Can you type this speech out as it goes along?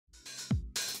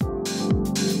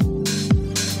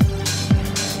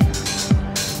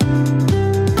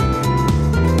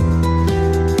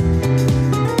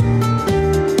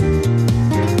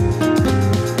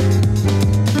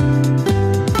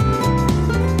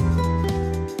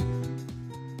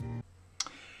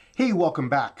Hey, welcome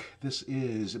back. This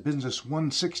is Business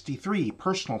 163,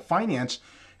 Personal Finance,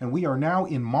 and we are now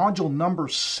in module number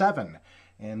 7.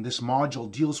 And this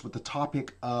module deals with the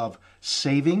topic of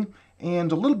saving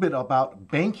and a little bit about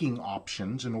banking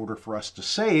options in order for us to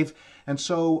save. And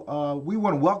so we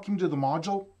want to welcome you to the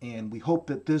module, and we hope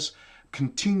that this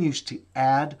continues to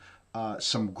add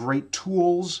some great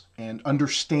tools and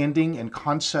understanding and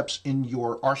concepts in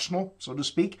your arsenal, so to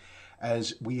speak,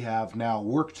 as we have now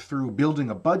worked through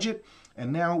building a budget.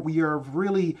 And now we are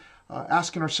really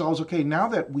asking ourselves, okay, now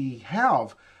that we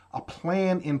have a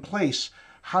plan in place,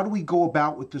 how do we go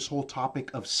about with this whole topic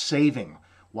of saving?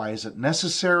 Why is it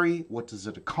necessary? What does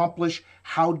it accomplish?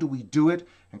 How do we do it?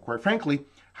 And quite frankly,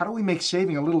 how do we make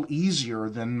saving a little easier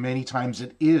than many times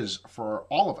it is for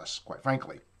all of us, quite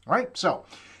frankly? All right, so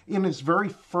in this very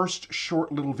first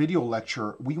short little video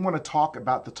lecture, we want to talk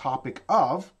about the topic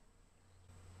of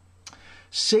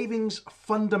savings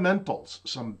fundamentals,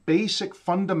 some basic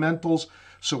fundamentals,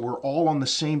 so we're all on the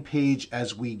same page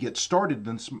as we get started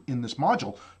in this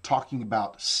module talking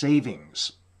about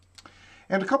savings.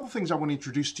 And a couple of things I want to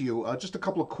introduce to you, just a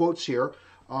couple of quotes here.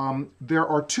 There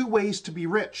are two ways to be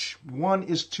rich. One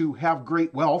is to have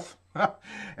great wealth,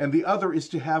 and the other is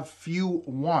to have few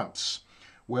wants.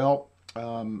 Well,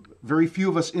 very few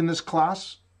of us in this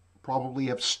class probably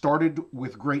have started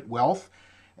with great wealth,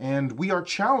 and we are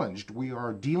challenged. We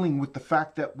are dealing with the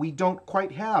fact that we don't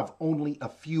quite have only a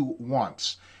few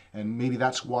wants. And maybe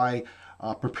that's why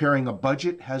preparing a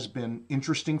budget has been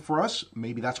interesting for us.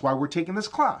 Maybe that's why we're taking this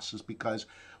class, is because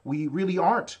we really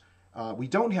aren't. We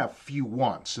don't have few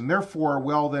wants. And therefore,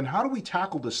 well, then how do we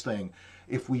tackle this thing?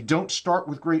 If we don't start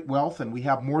with great wealth and we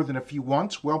have more than a few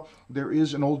wants, well, there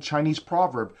is an old Chinese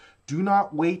proverb, do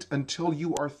not wait until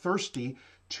you are thirsty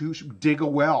to dig a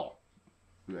well.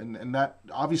 And that,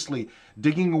 obviously,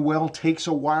 digging a well takes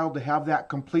a while to have that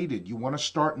completed. You want to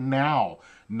start now,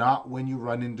 not when you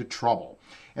run into trouble.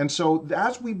 And so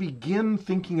as we begin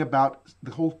thinking about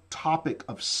the whole topic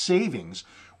of savings,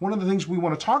 one of the things we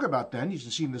want to talk about then, you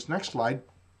can see in this next slide,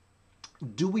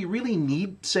 do we really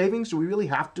need savings? Do we really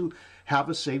have to have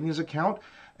a savings account?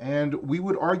 And we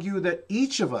would argue that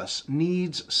each of us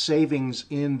needs savings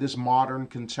in this modern,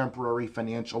 contemporary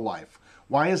financial life.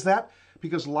 Why is that?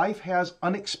 Because life has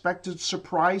unexpected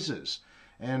surprises.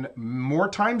 And more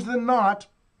times than not,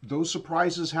 those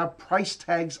surprises have price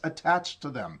tags attached to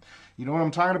them. You know what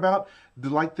I'm talking about?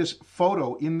 Like this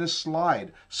photo in this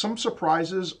slide. Some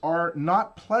surprises are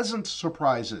not pleasant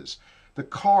surprises. The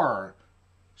car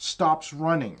stops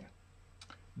running.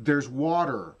 There's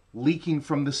water leaking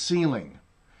from the ceiling.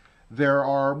 There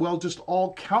are, well, just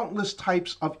all countless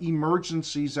types of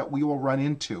emergencies that we will run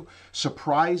into.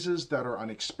 Surprises that are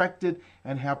unexpected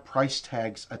and have price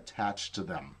tags attached to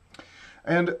them.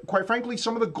 And quite frankly,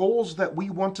 some of the goals that we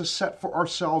want to set for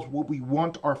ourselves, what we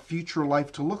want our future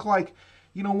life to look like,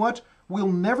 you know what? We'll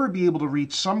never be able to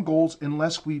reach some goals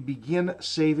unless we begin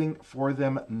saving for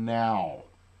them now.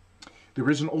 There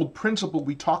is an old principle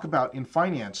we talk about in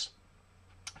finance.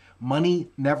 Money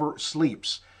never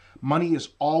sleeps. Money is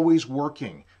always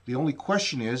working. The only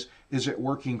question is it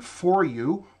working for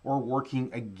you or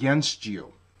working against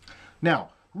you?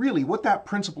 Now, really, what that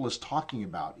principle is talking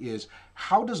about is,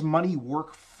 how does money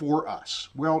work for us?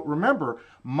 Well, remember,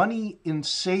 money in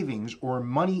savings or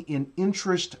money in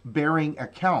interest-bearing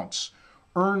accounts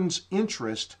earns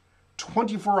interest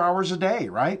 24 hours a day,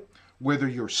 right? Whether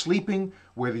you're sleeping,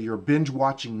 whether you're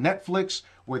binge-watching Netflix,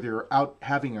 whether you're out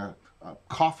having a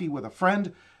coffee with a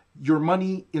friend, your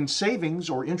money in savings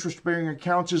or interest-bearing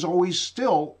accounts is always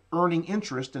still earning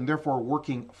interest and therefore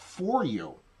working for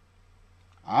you.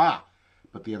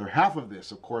 But the other half of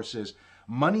this, of course, is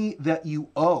money that you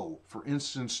owe, for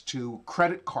instance, to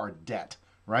credit card debt,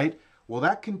 right? Well,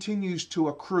 that continues to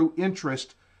accrue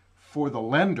interest for the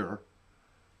lender,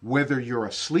 whether you're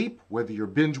asleep, whether you're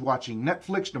binge-watching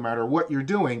Netflix, no matter what you're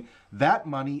doing, that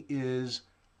money is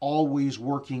always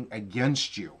working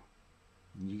against you.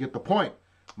 You get the point.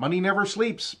 Money never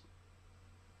sleeps.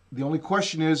 The only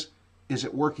question is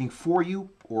it working for you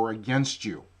or against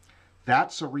you?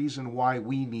 That's a reason why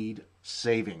we need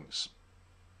savings.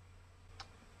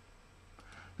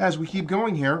 As we keep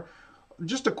going here,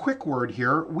 just a quick word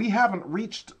here. We haven't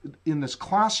reached in this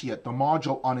class yet the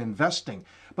module on investing,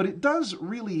 but it does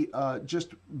really just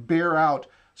bear out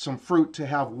some fruit to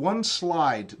have one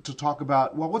slide to talk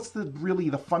about, well, what's really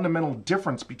the fundamental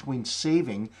difference between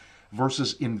saving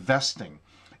versus investing?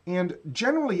 And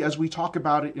generally, as we talk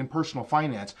about it in personal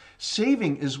finance,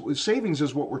 savings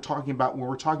is what we're talking about when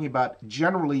we're talking about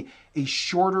generally a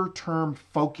shorter term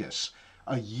focus,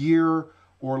 a year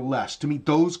or less to meet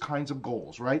those kinds of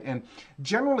goals, right? And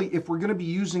generally, if we're going to be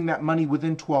using that money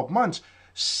within 12 months,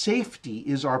 safety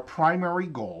is our primary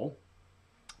goal,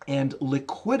 and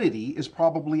liquidity is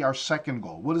probably our second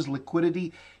goal. What is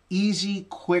liquidity? Easy,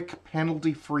 quick,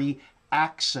 penalty-free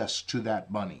access to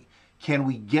that money. Can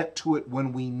we get to it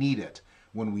when we need it?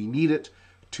 When we need it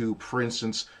to, for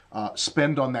instance,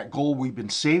 spend on that goal we've been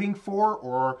saving for,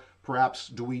 or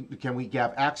perhaps can we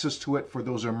have access to it for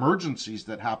those emergencies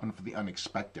that happen for the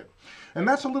unexpected? And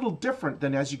that's a little different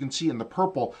than, as you can see in the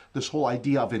purple, this whole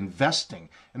idea of investing.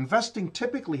 Investing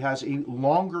typically has a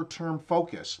longer term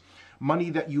focus.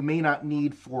 Money that you may not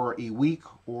need for a week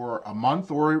or a month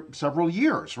or several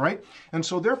years, right? And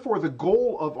so therefore the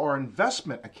goal of our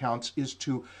investment accounts is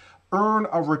to earn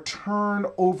a return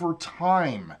over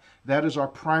time. That is our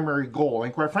primary goal.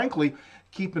 And quite frankly,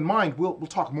 keep in mind, we'll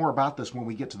talk more about this when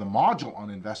we get to the module on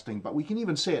investing, but we can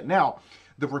even say it now.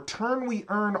 The return we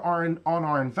earn on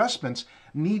our investments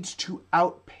needs to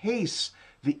outpace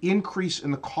the increase in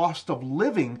the cost of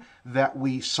living that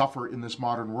we suffer in this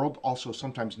modern world, also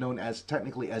sometimes known as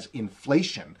technically as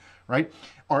inflation, right?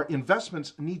 Our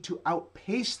investments need to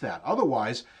outpace that.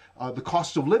 Otherwise, the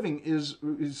cost of living is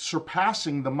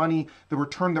surpassing the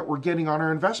return that we're getting on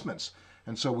our investments.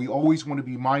 And so we always want to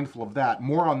be mindful of that.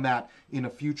 More on that in a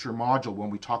future module when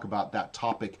we talk about that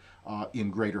topic in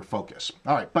greater focus.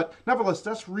 All right, but nevertheless,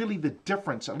 that's really the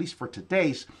difference, at least for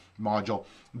today's module,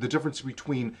 the difference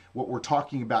between what we're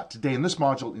talking about today in this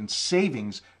module in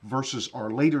savings versus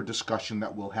our later discussion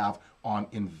that we'll have on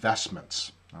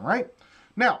investments. All right,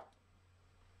 now,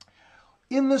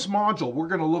 in this module, we're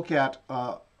going to look at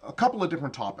a couple of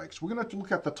different topics. We're going to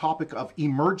look at the topic of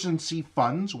emergency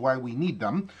funds, why we need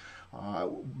them.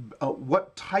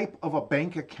 What type of a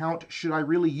bank account should I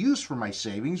really use for my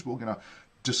savings? We're going to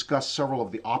discuss several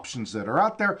of the options that are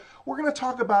out there. We're going to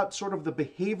talk about sort of the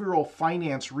behavioral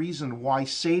finance reason why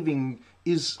saving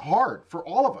is hard for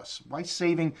all of us. Why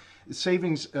savings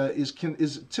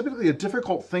is typically a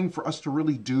difficult thing for us to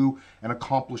really do and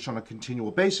accomplish on a continual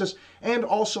basis. And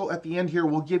also at the end here,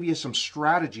 we'll give you some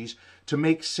strategies to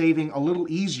make saving a little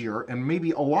easier and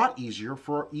maybe a lot easier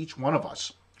for each one of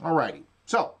us. Alrighty,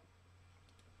 so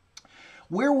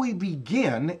where we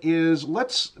begin is,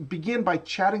 let's begin by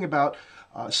chatting about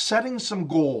setting some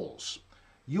goals.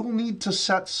 You'll need to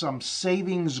set some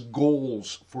savings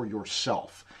goals for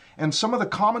yourself. And some of the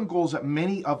common goals that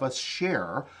many of us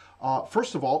share,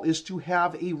 first of all, is to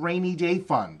have a rainy day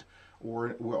fund,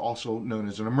 or also known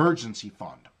as an emergency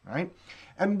fund, right?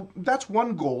 And that's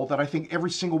one goal that I think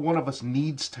every single one of us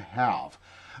needs to have.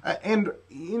 And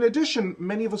in addition,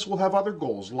 many of us will have other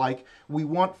goals, like we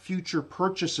want future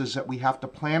purchases that we have to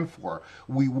plan for.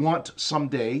 We want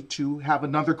someday to have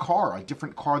another car, a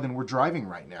different car than we're driving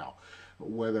right now.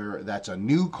 Whether that's a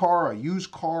new car, a used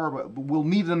car, but we'll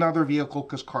need another vehicle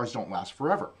because cars don't last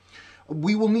forever.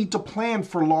 We will need to plan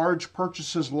for large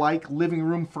purchases like living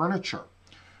room furniture.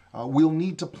 We'll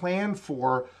need to plan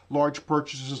for large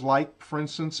purchases like, for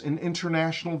instance, an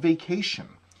international vacation,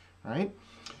 right?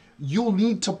 You'll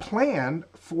need to plan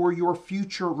for your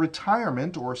future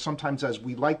retirement, or sometimes as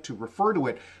we like to refer to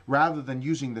it, rather than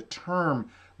using the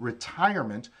term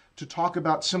retirement, to talk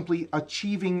about simply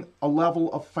achieving a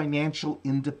level of financial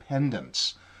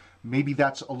independence. Maybe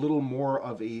that's a little more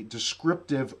of a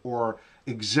descriptive or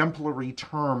exemplary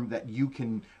term that you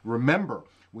can remember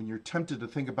when you're tempted to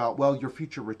think about, well, your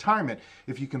future retirement.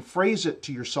 If you can phrase it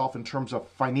to yourself in terms of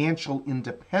financial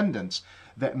independence,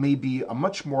 that may be a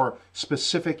much more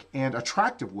specific and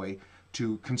attractive way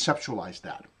to conceptualize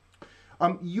that.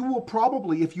 You will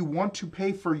probably, if you want to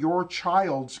pay for your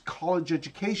child's college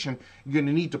education, you're going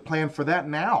to need to plan for that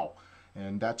now.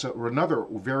 And that's another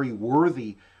very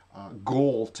worthy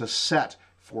goal to set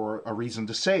for a reason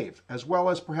to save, as well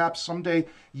as perhaps someday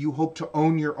you hope to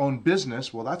own your own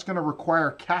business. Well, that's going to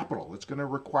require capital. It's going to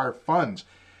require funds.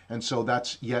 And so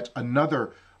that's yet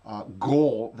another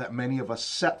goal that many of us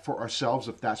set for ourselves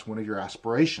if that's one of your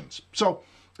aspirations. So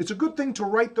it's a good thing to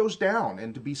write those down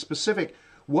and to be specific.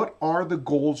 What are the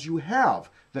goals you have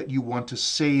that you want to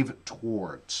save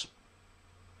towards?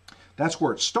 That's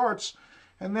where it starts.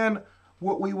 And then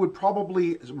what we would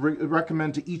probably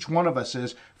recommend to each one of us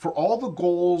is, for all the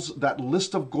goals, that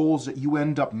list of goals that you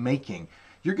end up making,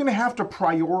 you're going to have to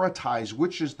prioritize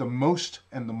which is the most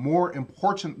and the more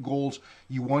important goals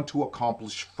you want to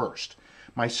accomplish first.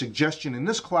 My suggestion in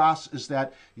this class is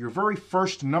that your very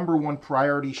first number one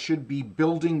priority should be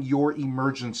building your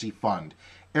emergency fund.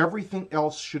 Everything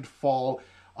else should fall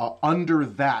under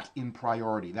that in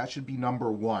priority. That should be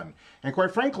number one. And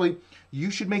quite frankly,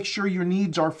 you should make sure your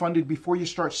needs are funded before you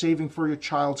start saving for your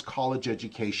child's college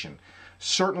education.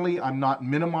 Certainly, I'm not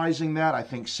minimizing that. I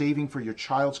think saving for your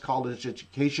child's college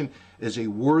education is a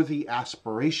worthy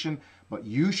aspiration, but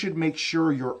you should make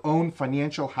sure your own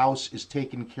financial house is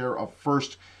taken care of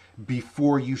first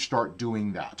before you start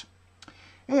doing that.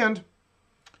 And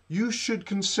you should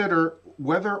consider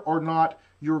whether or not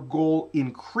your goal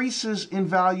increases in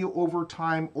value over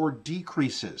time or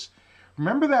decreases.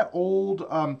 Remember that old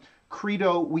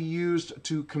credo we used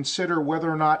to consider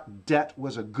whether or not debt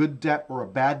was a good debt or a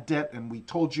bad debt, and we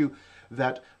told you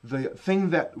that the thing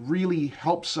that really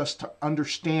helps us to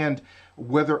understand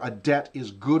whether a debt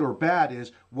is good or bad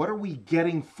is what are we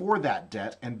getting for that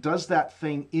debt, and does that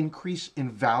thing increase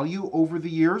in value over the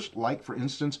years, like for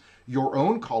instance your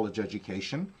own college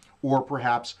education, or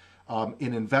perhaps an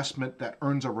investment that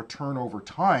earns a return over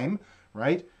time,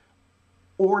 right?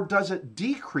 Or does it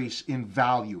decrease in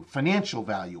value, financial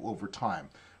value over time,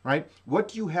 right? What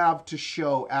do you have to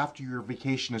show after your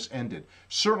vacation has ended?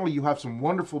 Certainly you have some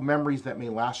wonderful memories that may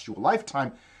last you a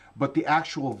lifetime, but the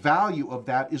actual value of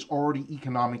that is already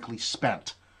economically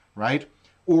spent, right?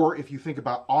 Or if you think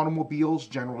about automobiles,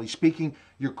 generally speaking,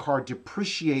 your car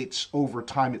depreciates over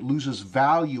time. It loses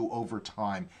value over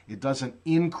time. It doesn't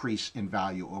increase in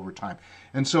value over time.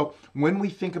 And so when we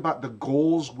think about the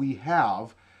goals we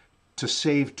have to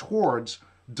save towards,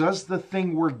 does the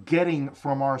thing we're getting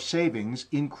from our savings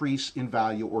increase in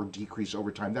value or decrease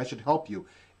over time? That should help you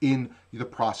in the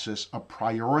process of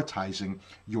prioritizing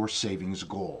your savings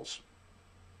goals.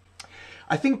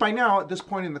 I think by now, at this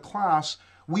point in the class,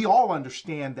 we all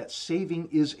understand that saving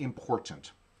is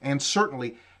important. And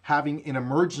certainly having an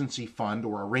emergency fund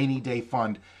or a rainy day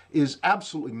fund is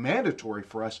absolutely mandatory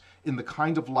for us in the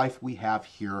kind of life we have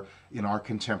here in our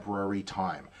contemporary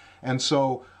time. And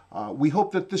so we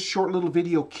hope that this short little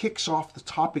video kicks off the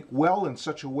topic well in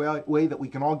such a way that we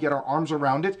can all get our arms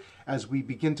around it as we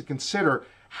begin to consider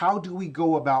how do we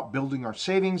go about building our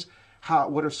savings,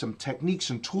 what are some techniques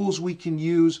and tools we can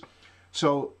use.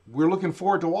 So we're looking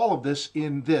forward to all of this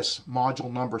in this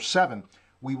module number 7.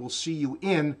 We will see you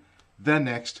in the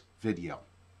next video.